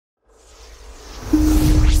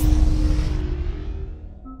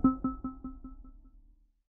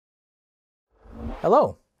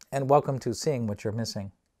Hello, and welcome to Seeing What You're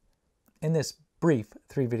Missing. In this brief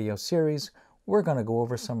 3-video series, we're going to go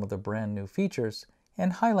over some of the brand new features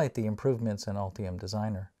and highlight the improvements in Altium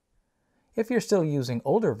Designer. If you're still using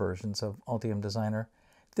older versions of Altium Designer,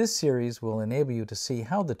 this series will enable you to see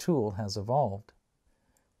how the tool has evolved.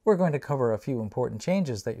 We're going to cover a few important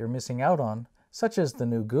changes that you're missing out on, such as the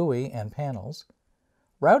new GUI and panels,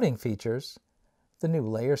 routing features, the new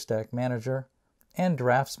Layer Stack Manager, and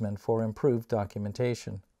Draftsman for improved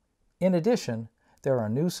documentation. In addition, there are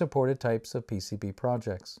new supported types of PCB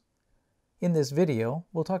projects. In this video,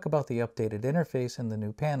 we'll talk about the updated interface and the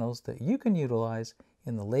new panels that you can utilize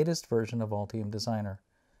in the latest version of Altium Designer.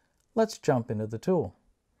 Let's jump into the tool.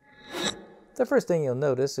 The first thing you'll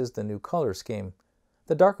notice is the new color scheme.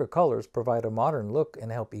 The darker colors provide a modern look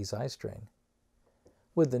and help ease eye strain.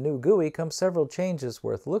 With the new GUI come several changes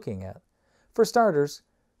worth looking at. For starters,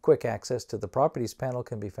 quick access to the Properties panel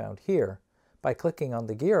can be found here by clicking on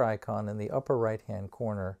the gear icon in the upper right-hand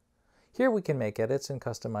corner. Here we can make edits and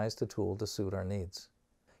customize the tool to suit our needs.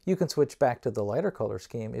 You can switch back to the lighter color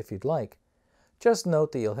scheme if you'd like. Just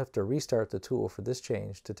note that you'll have to restart the tool for this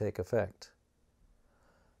change to take effect.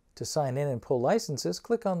 To sign in and pull licenses,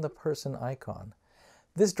 click on the person icon.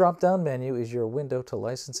 This drop-down menu is your window to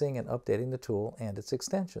licensing and updating the tool and its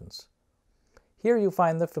extensions. Here you'll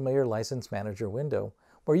find the familiar License Manager window,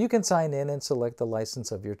 where you can sign in and select the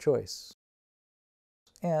license of your choice.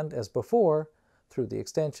 And as before, through the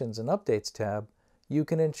Extensions and Updates tab, you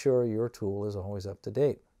can ensure your tool is always up to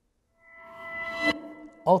date.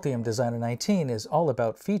 Altium Designer 19 is all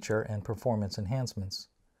about feature and performance enhancements.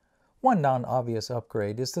 One non-obvious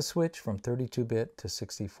upgrade is the switch from 32-bit to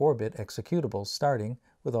 64-bit executables starting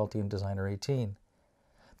with Altium Designer 18.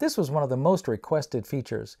 This was one of the most requested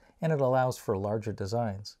features, and it allows for larger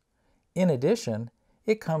designs. In addition,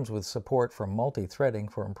 it comes with support for multi-threading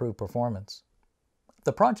for improved performance.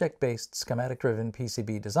 The project-based schematic-driven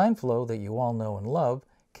PCB design flow that you all know and love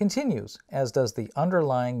continues, as does the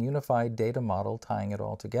underlying unified data model tying it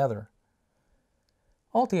all together.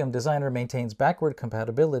 Altium Designer maintains backward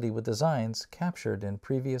compatibility with designs captured in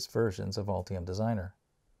previous versions of Altium Designer.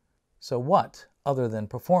 So what, other than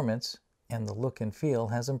performance and the look and feel,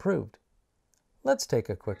 has improved? Let's take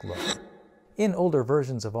a quick look. In older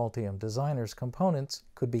versions of Altium Designer's components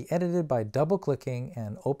could be edited by double-clicking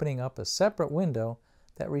and opening up a separate window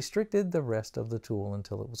that restricted the rest of the tool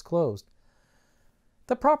until it was closed.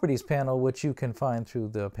 The Properties panel, which you can find through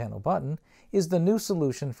the panel button, is the new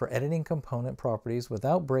solution for editing component properties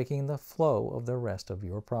without breaking the flow of the rest of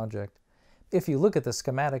your project. If you look at the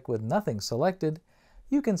schematic with nothing selected,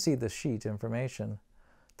 you can see the sheet information.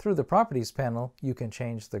 Through the Properties panel, you can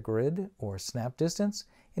change the grid or snap distance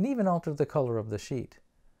and even alter the color of the sheet.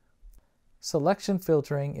 Selection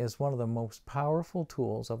filtering is one of the most powerful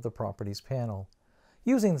tools of the Properties panel.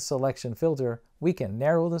 Using the selection filter, we can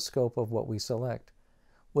narrow the scope of what we select.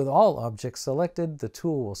 With all objects selected, the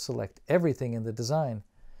tool will select everything in the design.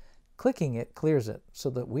 Clicking it clears it so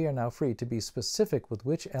that we are now free to be specific with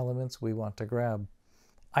which elements we want to grab.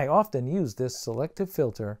 I often use this selective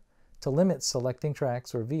filter to limit selecting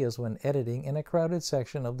tracks or vias when editing in a crowded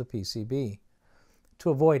section of the PCB, to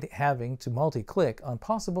avoid having to multi-click on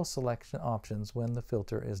possible selection options when the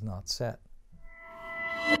filter is not set.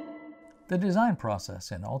 The design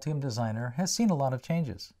process in Altium Designer has seen a lot of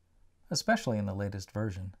changes, especially in the latest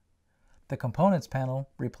version. The Components panel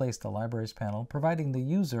replaced the Libraries panel, providing the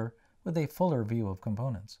user with a fuller view of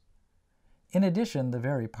components. In addition, the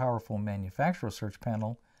very powerful Manufacturer Search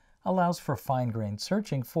panel allows for fine-grained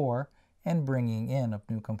searching for and bringing in of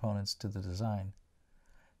new components to the design.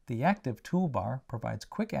 The active Toolbar provides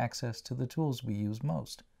quick access to the tools we use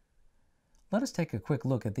most. Let us take a quick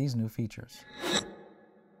look at these new features.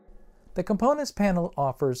 The Components panel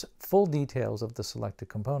offers full details of the selected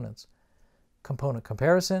components, component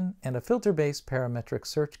comparison, and a filter-based parametric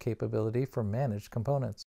search capability for managed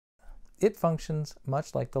components. It functions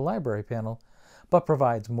much like the Library panel, but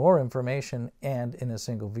provides more information and in a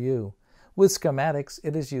single view. With schematics,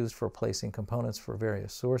 it is used for placing components for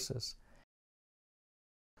various sources.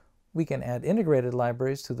 We can add integrated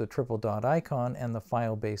libraries to the triple dot icon and the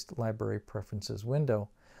file-based library preferences window,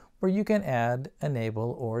 where you can add,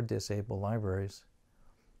 enable, or disable libraries.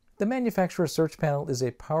 The Manufacturer Search panel is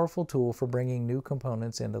a powerful tool for bringing new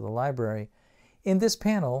components into the library. In this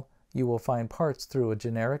panel, you will find parts through a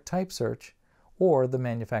generic type search or the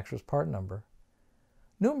manufacturer's part number.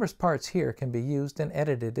 Numerous parts here can be used and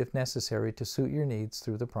edited if necessary to suit your needs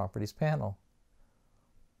through the Properties panel.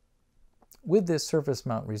 With this surface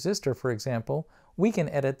mount resistor, for example, we can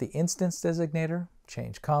edit the instance designator,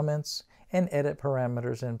 change comments, and edit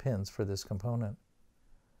parameters and pins for this component.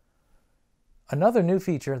 Another new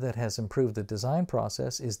feature that has improved the design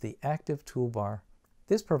process is the Active Toolbar.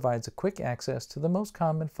 This provides a quick access to the most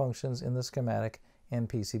common functions in the schematic and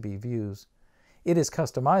PCB views. It is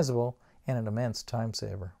customizable and an immense time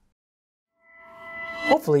saver.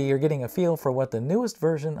 Hopefully you're getting a feel for what the newest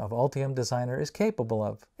version of Altium Designer is capable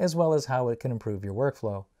of, as well as how it can improve your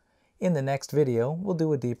workflow. In the next video, we'll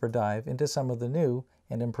do a deeper dive into some of the new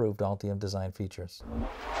and improved Altium design features.